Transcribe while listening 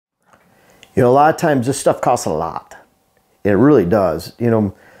You know, a lot of times this stuff costs a lot. It really does. You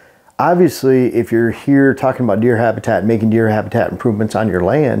know, obviously, if you're here talking about deer habitat, making deer habitat improvements on your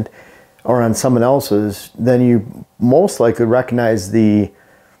land or on someone else's, then you most likely recognize the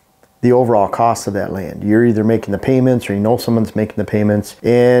overall cost of that land. You're either making the payments or you know someone's making the payments.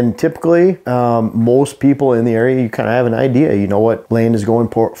 And typically, most people in the area, you kind of have an idea, you know what land is going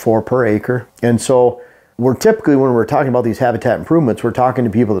for per acre. And so we're typically, when we're talking about these habitat improvements, we're talking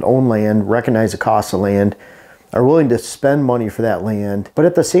to people that own land, recognize the cost of land, are willing to spend money for that land. But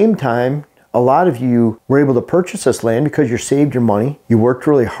at the same time, a lot of you were able to purchase this land because you saved your money. You worked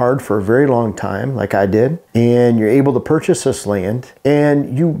really hard for a very long time, like I did, and you're able to purchase this land,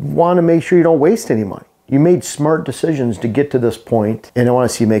 and you want to make sure you don't waste any money. You made smart decisions to get to this point, and I want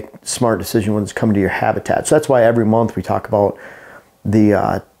to see you make smart decisions when it's coming to your habitat. So that's why every month we talk about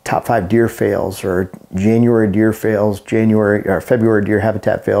the top 5 deer fails, or January deer fails, January or February deer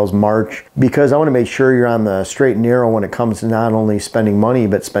habitat fails, March, because I want to make sure you're on the straight and narrow when it comes to not only spending money,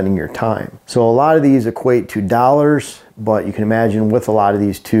 but spending your time. So a lot of these equate to dollars, but you can imagine with a lot of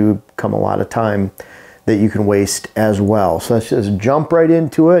these too come a lot of time that you can waste as well. So let's just jump right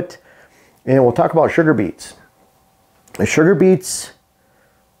into it, and we'll talk about sugar beets. The sugar beets,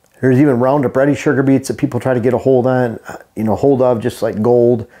 there's even Roundup Ready sugar beets that people try to get a hold of just like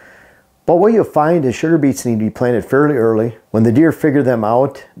gold. But what you'll find is sugar beets need to be planted fairly early. When the deer figure them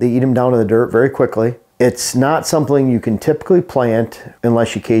out, they eat them down to the dirt very quickly. It's not something you can typically plant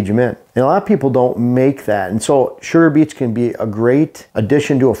unless you cage them in. And a lot of people don't make that. And so sugar beets can be a great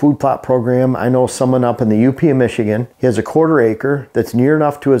addition to a food plot program. I know someone up in the UP of Michigan, he has a 1/4 acre that's near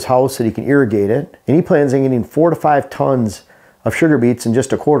enough to his house that he can irrigate it. And he plans on getting 4 to 5 tons of sugar beets in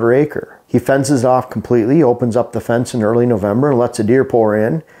just a 1/4 acre. He fences it off completely, opens up the fence in early November and lets the deer pour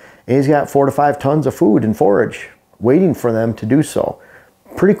in. And he's got 4 to 5 tons of food and forage waiting for them to do so.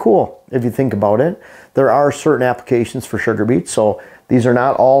 Pretty cool if you think about it. There are certain applications for sugar beets, so these are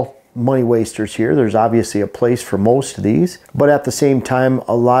not all money wasters here. There's obviously a place for most of these, but at the same time,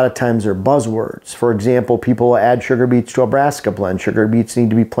 a lot of times they're buzzwords. For example, people add sugar beets to a brassica blend. Sugar beets need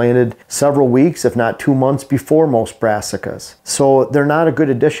to be planted several weeks, if not 2 months before most brassicas. So they're not a good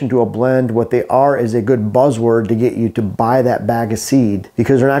addition to a blend. What they are is a good buzzword to get you to buy that bag of seed,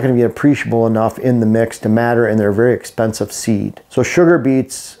 because they're not going to be appreciable enough in the mix to matter, and they're a very expensive seed. So sugar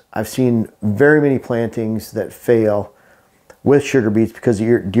beets, I've seen very many plantings that fail with sugar beets because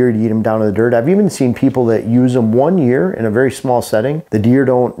the deer eat them down to the dirt. I've even seen people that use them 1 year in a very small setting. The deer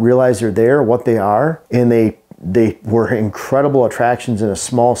don't realize they're there, what they are, and they were incredible attractions in a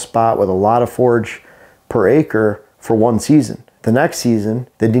small spot with a lot of forage per acre for 1 season. The next season,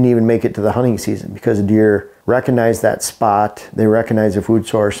 they didn't even make it to the hunting season because the deer recognized that spot, they recognized the food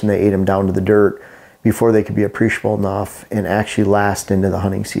source, and they ate them down to the dirt before they could be appreciable enough and actually last into the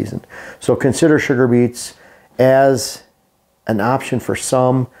hunting season. So consider sugar beets as an option for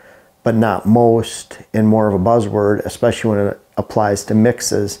some, but not most, and more of a buzzword, especially when it applies to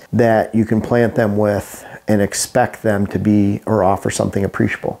mixes that you can plant them with and expect them to be or offer something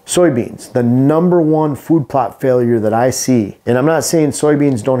appreciable. Soybeans, the #1 food plot failure that I see, and I'm not saying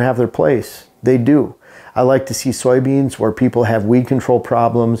soybeans don't have their place, they do. I like to see soybeans where people have weed control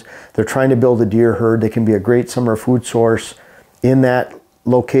problems, they're trying to build a deer herd, they can be a great summer food source in that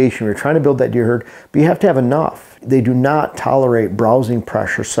location. You're trying to build that deer herd, but you have to have enough. They do not tolerate browsing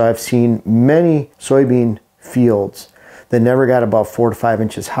pressure, so I've seen many soybean fields that never got above 4 to 5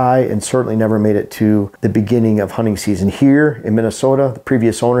 inches high and certainly never made it to the beginning of hunting season. Here in Minnesota, the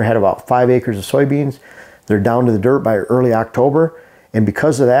previous owner had about 5 acres of soybeans. They're down to the dirt by early October, and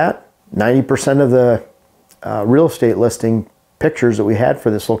because of that, 90% of the real estate listing pictures that we had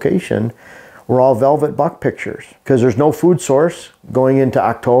for this location were all velvet buck pictures because there's no food source going into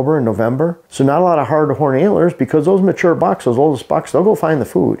October and November. So not a lot of hard horn antlers because those mature bucks, those oldest bucks, they'll go find the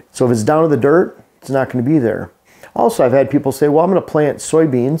food. So if it's down to the dirt, it's not going to be there. Also, I've had people say, well, I'm going to plant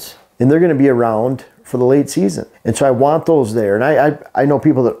soybeans and they're going to be around for the late season. And so I want those there. And I know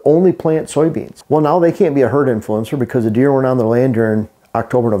people that only plant soybeans. Well, now they can't be a herd influencer because the deer weren't on their land during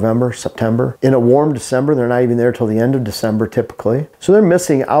October, November, September. In a warm December, they're not even there till the end of December typically. So they're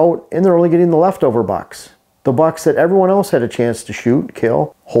missing out and they're only getting the leftover bucks. The bucks that everyone else had a chance to shoot,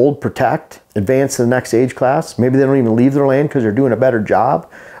 kill, hold, protect, advance to the next age class. Maybe they don't even leave their land because they're doing a better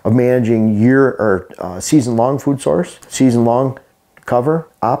job of managing year or season-long food source, season-long cover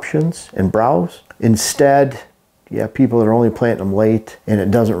options and browse. Instead, you have people that are only planting them late and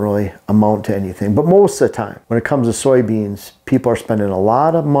it doesn't really amount to anything. But most of the time, when it comes to soybeans, people are spending a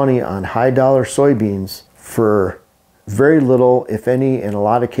lot of money on high-dollar soybeans for very little, if any, in a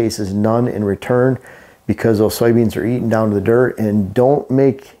lot of cases, none in return, because those soybeans are eaten down to the dirt. And don't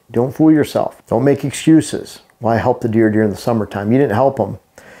fool yourself. Don't make excuses. Why help the deer during the summertime? You didn't help them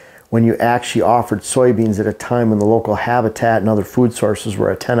when you actually offered soybeans at a time when the local habitat and other food sources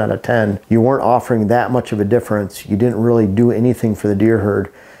were a 10 out of 10. You weren't offering that much of a difference. You didn't really do anything for the deer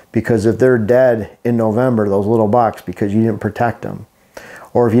herd, because if they're dead in November, those little bucks, because you didn't protect them,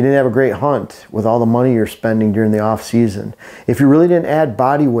 or if you didn't have a great hunt with all the money you're spending during the off season, if you really didn't add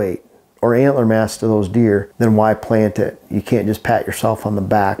body weight or antler mass to those deer, then why plant it? You can't just pat yourself on the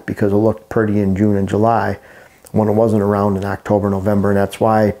back because it looked pretty in June and July when it wasn't around in October, November. And that's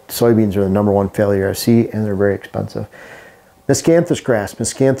why soybeans are the #1 failure I see, and they're very expensive. Miscanthus grass.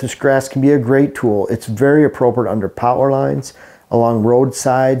 Miscanthus grass can be a great tool. It's very appropriate under power lines, along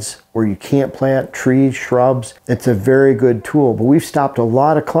roadsides where you can't plant trees, shrubs. It's a very good tool. But we've stopped a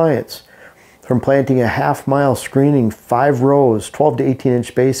lot of clients from planting a half-mile screening, 5 rows, 12 to 18-inch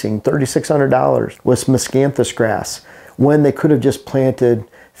spacing, $3,600 with miscanthus grass, when they could have just planted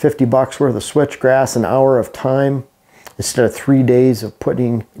 $50 worth of switchgrass, an hour of time, instead of 3 days of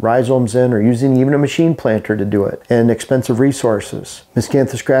putting rhizomes in, or using even a machine planter to do it, and expensive resources.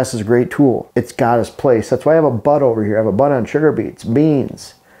 Miscanthus grass is a great tool. It's got its place. That's why I have a bud over here. I have a bud on sugar beets,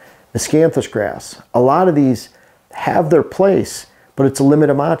 beans, miscanthus grass. A lot of these have their place, but it's a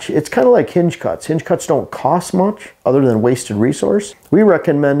limited amount. It's kind of like hinge cuts. Hinge cuts don't cost much other than wasted resource. We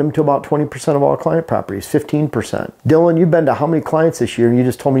recommend them to about 20% of all client properties, 15%. Dylan, you've been to how many clients this year? And you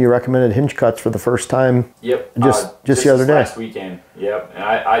just told me you recommended hinge cuts for the first time. Yep. Just the other day. Last weekend. Yep. And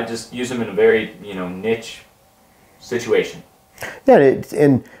I just use them in a very, niche situation. Yeah,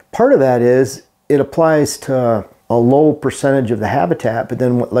 and part of that is it applies to a low percentage of the habitat, but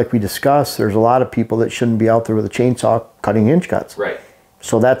then like we discussed, there's a lot of people that shouldn't be out there with a chainsaw cutting hinge cuts. Right.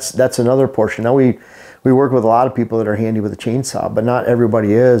 So that's another portion. Now we work with a lot of people that are handy with a chainsaw, but not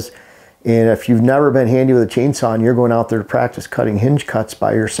everybody is. And if you've never been handy with a chainsaw and you're going out there to practice cutting hinge cuts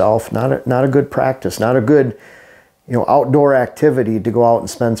by yourself, not a good practice, not a good outdoor activity to go out and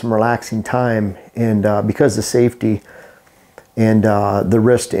spend some relaxing time. And because the safety and the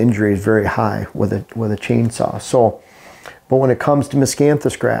risk to injury is very high with a chainsaw. So, but when it comes to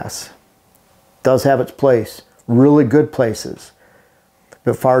miscanthus grass, it does have its place, really good places,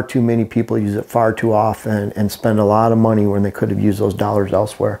 but far too many people use it far too often and spend a lot of money when they could have used those dollars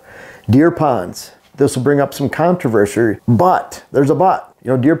elsewhere. Deer ponds. This will bring up some controversy, but there's a but.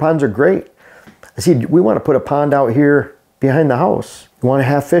 Deer ponds are great. I see we want to put a pond out here behind the house. We want to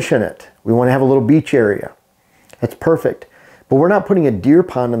have fish in it. We want to have a little beach area. That's perfect. But we're not putting a deer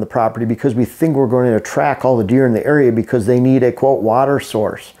pond on the property because we think we're going to attract all the deer in the area because they need a, quote, water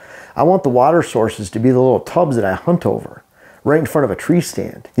source. I want the water sources to be the little tubs that I hunt over, right in front of a tree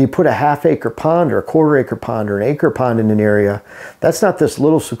stand. You put a half-acre pond or a quarter-acre pond or an acre pond in an area, that's not this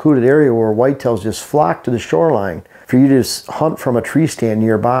little secluded area where whitetails just flock to the shoreline for you to just hunt from a tree stand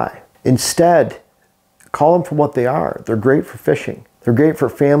nearby. Instead, call them for what they are. They're great for fishing. They're great for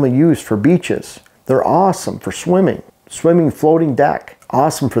family use, for beaches. They're awesome for swimming. Swimming, floating deck,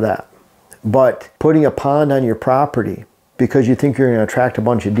 awesome for that. But putting a pond on your property because you think you're going to attract a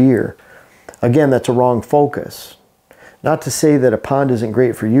bunch of deer, again, that's a wrong focus. Not to say that a pond isn't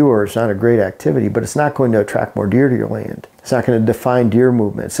great for you or it's not a great activity, but it's not going to attract more deer to your land. It's not going to define deer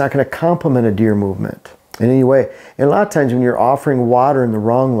movement. It's not going to complement a deer movement in any way. And a lot of times when you're offering water in the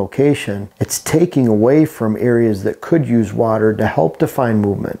wrong location, it's taking away from areas that could use water to help define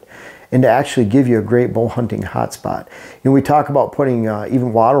movement and to actually give you a great bow hunting hotspot. We talk about putting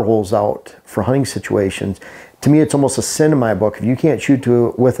even water holes out for hunting situations. To me, it's almost a sin in my book. If you can't shoot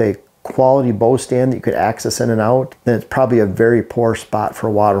with a quality bow stand that you could access in and out, then it's probably a very poor spot for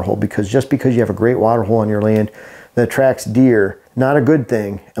a water hole, because just because you have a great water hole on your land that attracts deer, not a good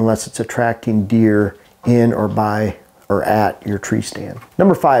thing unless it's attracting deer in or by or at your tree stand.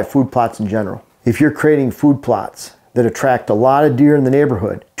 Number 5, food plots in general. If you're creating food plots that attract a lot of deer in the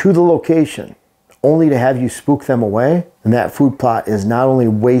neighborhood to the location, only to have you spook them away, and that food plot is not only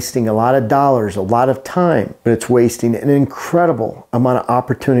wasting a lot of dollars, a lot of time, but it's wasting an incredible amount of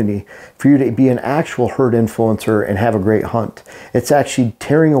opportunity for you to be an actual herd influencer and have a great hunt. It's actually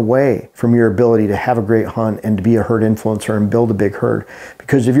tearing away from your ability to have a great hunt and to be a herd influencer and build a big herd.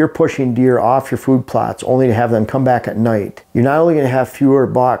 Because if you're pushing deer off your food plots only to have them come back at night, you're not only going to have fewer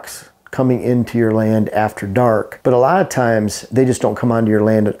bucks coming into your land after dark, but a lot of times they just don't come onto your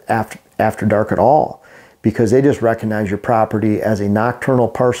land after dark at all, because they just recognize your property as a nocturnal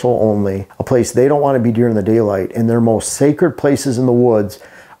parcel only, a place they don't want to be during the daylight, and their most sacred places in the woods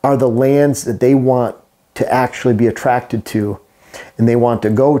are the lands that they want to actually be attracted to and they want to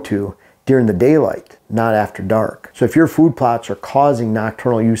go to during the daylight, not after dark. So if your food plots are causing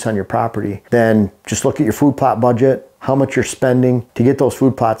nocturnal use on your property, then just look at your food plot budget, how much you're spending to get those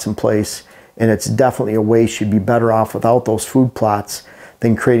food plots in place, and it's definitely a waste. You'd be better off without those food plots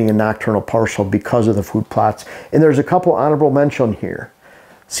than creating a nocturnal parcel because of the food plots. And there's a couple honorable mention here.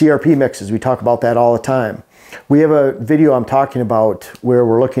 CRP mixes, we talk about that all the time. We have a video I'm talking about where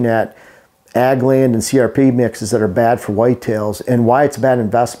we're looking at ag land and CRP mixes that are bad for whitetails and why it's a bad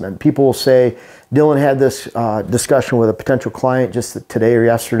investment. People will say, Dylan had this discussion with a potential client just today or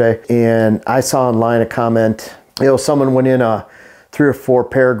yesterday, and I saw online a comment, someone went in a 3 or 4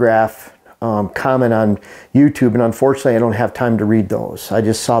 paragraph comment on YouTube, and unfortunately I don't have time to read those. I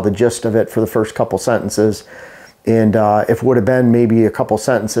just saw the gist of it for the first couple sentences, and if it would have been maybe a couple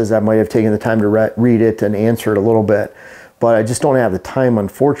sentences, I might have taken the time to read it and answer it a little bit. But I just don't have the time,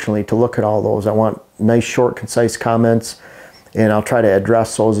 unfortunately, to look at all those. I want nice, short, concise comments, and I'll try to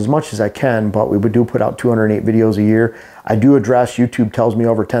address those as much as I can, but we do put out 208 videos a year. I do address, YouTube tells me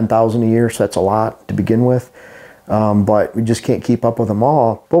over 10,000 a year, so that's a lot to begin with. But we just can't keep up with them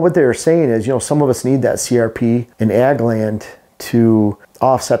all. But what they're saying is, some of us need that CRP and ag land to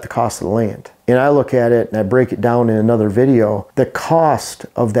offset the cost of the land. And I look at it and I break it down in another video. The cost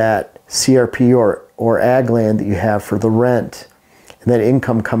of that CRP or ag land that you have for the rent and that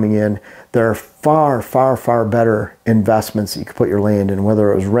income coming in, there are far, far, far better investments that you could put your land in,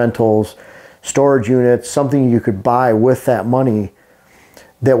 whether it was rentals, storage units, something you could buy with that money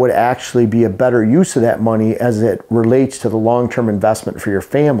that would actually be a better use of that money as it relates to the long-term investment for your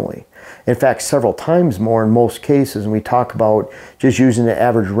family. In fact, several times more in most cases, and we talk about just using the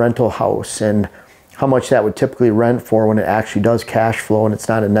average rental house and how much that would typically rent for when it actually does cash flow and it's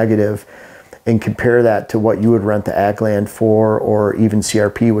not a negative, and compare that to what you would rent the ag land for, or even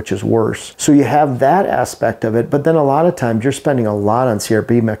CRP, which is worse. So you have that aspect of it, but then a lot of times you're spending a lot on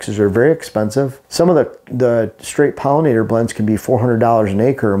CRP mixes. They're very expensive. Some of the straight pollinator blends can be $400 an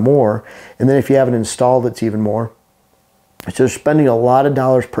acre or more, and then if you have it installed, it's even more. So you're spending a lot of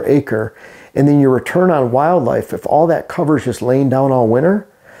dollars per acre, and then your return on wildlife, if all that cover is just laying down all winter,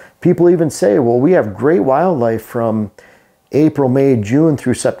 people even say, well, we have great wildlife from April, May, June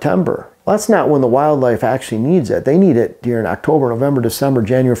through September. Well, that's not when the wildlife actually needs it. They need it during October, November, December,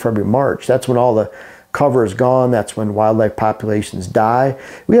 January, February, March. That's when all the cover is gone. That's when wildlife populations die.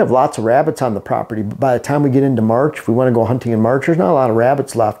 We have lots of rabbits on the property, but by the time we get into March, if we want to go hunting in March, there's not a lot of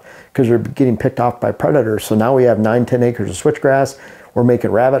rabbits left because they're getting picked off by predators. So now we have 9-10 acres of switchgrass. We're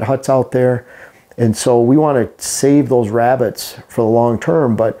making rabbit huts out there. And so we want to save those rabbits for the long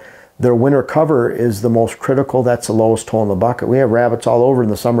term, but their winter cover is the most critical. That's the lowest toll in the bucket. We have rabbits all over in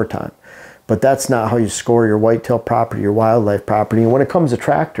the summertime. But that's not how you score your whitetail property, your wildlife property. And when it comes to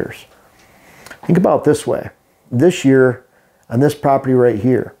tractors, think about it this way. This year, on this property right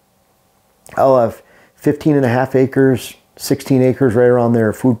here, I'll have 15.5 acres, 16 acres right around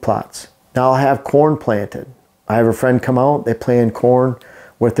there, food plots. Now I'll have corn planted. I have a friend come out, they plant corn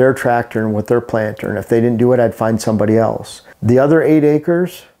with their tractor and with their planter. And if they didn't do it, I'd find somebody else. The other 8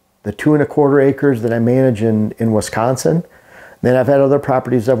 acres, the 2.25 acres that I manage in Wisconsin, then I've had other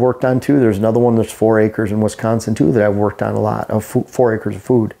properties I've worked on too. There's another one that's 4 acres in Wisconsin too that I've worked on a lot of 4 acres of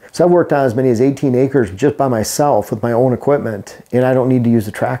food. So I've worked on as many as 18 acres just by myself with my own equipment, and I don't need to use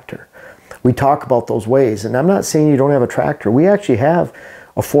a tractor. We talk about those ways, and I'm not saying you don't have a tractor. We actually have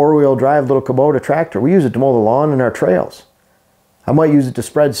a 4-wheel drive little Kubota tractor. We use it to mow the lawn and our trails. I might use it to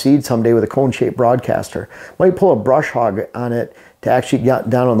spread seed someday with a cone-shaped broadcaster. Might pull a brush hog on it to actually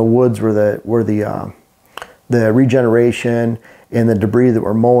get down on the woods where the regeneration and the debris that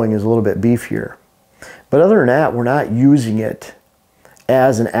we're mowing is a little bit beefier. But other than that, we're not using it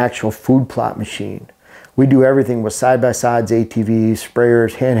as an actual food plot machine. We do everything with side-by-sides, ATVs,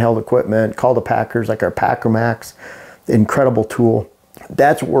 sprayers, handheld equipment, call-to-packers like our Packer Max, incredible tool.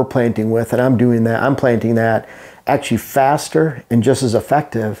 That's what we're planting with, and I'm doing that. I'm planting that actually faster and just as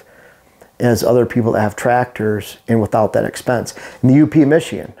effective as other people that have tractors and without that expense. In the UP,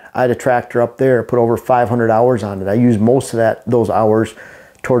 Michigan, I had a tractor up there, put over 500 hours on it. I used most of those hours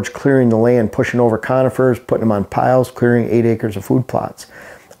towards clearing the land, pushing over conifers, putting them on piles, clearing 8 acres of food plots.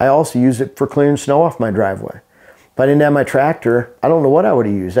 I also used it for clearing snow off my driveway. If I didn't have my tractor, I don't know what I would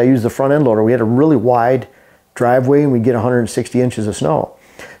have used. I used the front end loader. We had a really wide driveway and we get 160 inches of snow.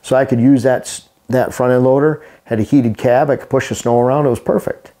 So I could use that front end loader, had a heated cab, I could push the snow around, it was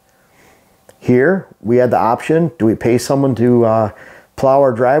perfect. Here, we had the option, do we pay someone to plow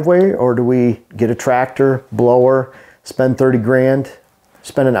our driveway, or do we get a tractor, blower, spend 30 grand,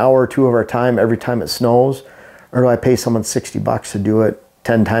 spend an hour or two of our time every time it snows, or do I pay someone 60 bucks to do it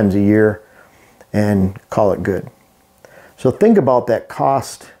 10 times a year and call it good? So think about that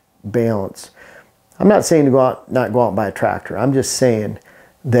cost balance. I'm not saying to not go out and buy a tractor. I'm just saying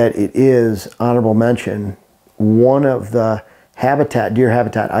that it is, honorable mention, one of the deer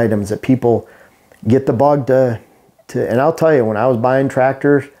habitat items that people get the bug to, and I'll tell you, when I was buying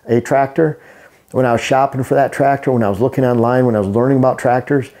a tractor, when I was shopping for that tractor, when I was looking online, when I was learning about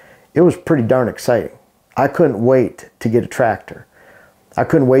tractors, it was pretty darn exciting. I couldn't wait to get a tractor. I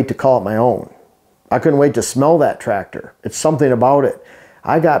couldn't wait to call it my own. I couldn't wait to smell that tractor. It's something about it.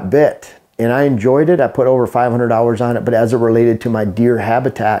 I got bit and I enjoyed it. I put over 500 hours on it, but as it related to my deer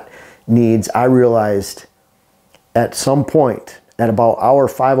habitat needs, I realized at some point at about hour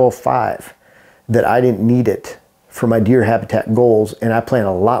 5:05 that I didn't need it for my deer habitat goals, and I plant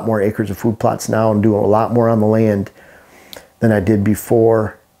a lot more acres of food plots now and do a lot more on the land than I did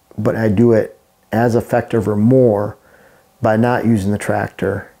before, but I do it as effective or more by not using the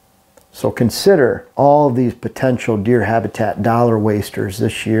tractor. So consider all of these potential deer habitat dollar wasters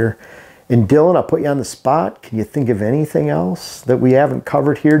this year. And Dylan, I'll put you on the spot. Can you think of anything else that we haven't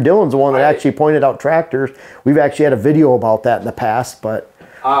covered here? Dylan's the one that actually pointed out tractors. We've actually had a video about that in the past, but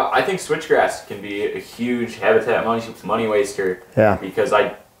I think switchgrass can be a huge habitat money waster. Yeah. Because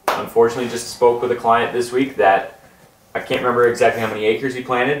I unfortunately just spoke with a client this week that I can't remember exactly how many acres he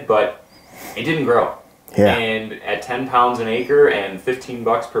planted, but it didn't grow. Yeah. And at 10 pounds an acre and 15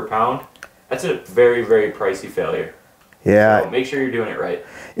 bucks per pound, that's a very, very pricey failure. Yeah. So make sure you're doing it right.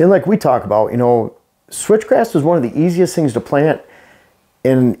 And like we talk about, you know, switchgrass is one of the easiest things to plant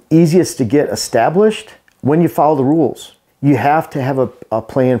and easiest to get established when you follow the rules. You have to have a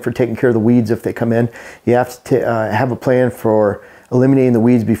plan for taking care of the weeds if they come in. You have to have a plan for eliminating the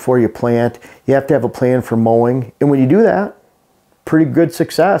weeds before you plant. You have to have a plan for mowing. And when you do that, pretty good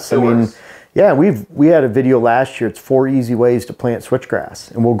success. I mean, yeah, we had a video last year. It's 4 easy ways to plant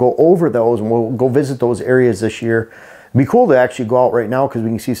switchgrass. And we'll go over those and we'll go visit those areas this year. It'd be cool to actually go out right now because we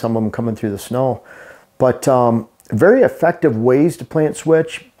can see some of them coming through the snow. But very effective ways to plant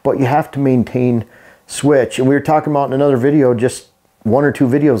switch, but you have to maintain switch. And we were talking about in another video just 1 or 2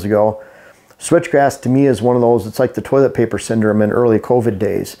 videos ago, switchgrass to me is one of those, it's like the toilet paper syndrome in early COVID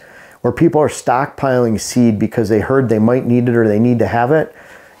days, where people are stockpiling seed because they heard they might need it or they need to have it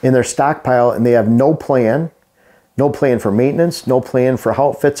in their stockpile, and they have no plan for maintenance, no plan for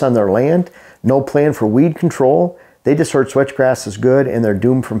how it fits on their land, no plan for weed control. They just heard switchgrass is good and they're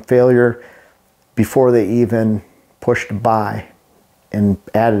doomed from failure before they even pushed buy and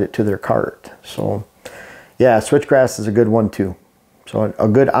added it to their cart. So yeah, switchgrass is a good one too. So a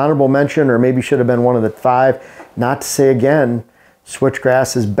good honorable mention, or maybe should have been one of the 5. Not to say again,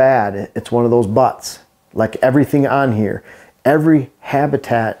 switchgrass is bad. It's one of those buts. Like everything on here, every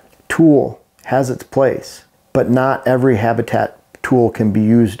habitat tool has its place, but not every habitat tool can be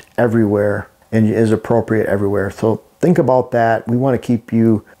used everywhere and is appropriate everywhere. So think about that. We want to keep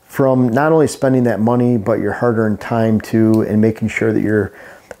you from not only spending that money, but your hard-earned time too, and making sure that you're,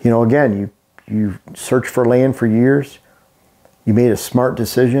 you know, again, you searched for land for years, you made a smart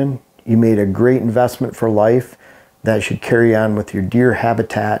decision, you made a great investment for life that should carry on with your deer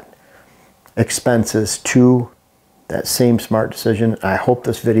habitat expenses to that same smart decision. I hope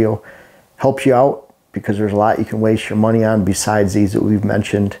this video helps you out because there's a lot you can waste your money on besides these that we've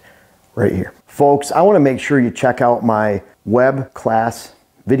mentioned right here. Folks, I want to make sure you check out my web class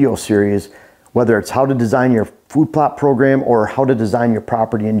video series, whether it's how to design your food plot program or how to design your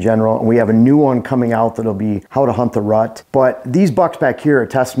property in general. And we have a new one coming out that'll be how to hunt the rut. But these bucks back here are a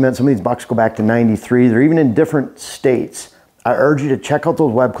testament. Some of these bucks go back to 93. They're even in different states. I urge you to check out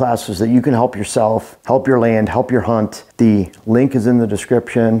those web classes so that you can help yourself, help your land, help your hunt. The link is in the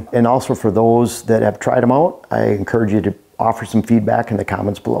description. And also for those that have tried them out, I encourage you to offer some feedback in the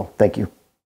comments below. Thank you.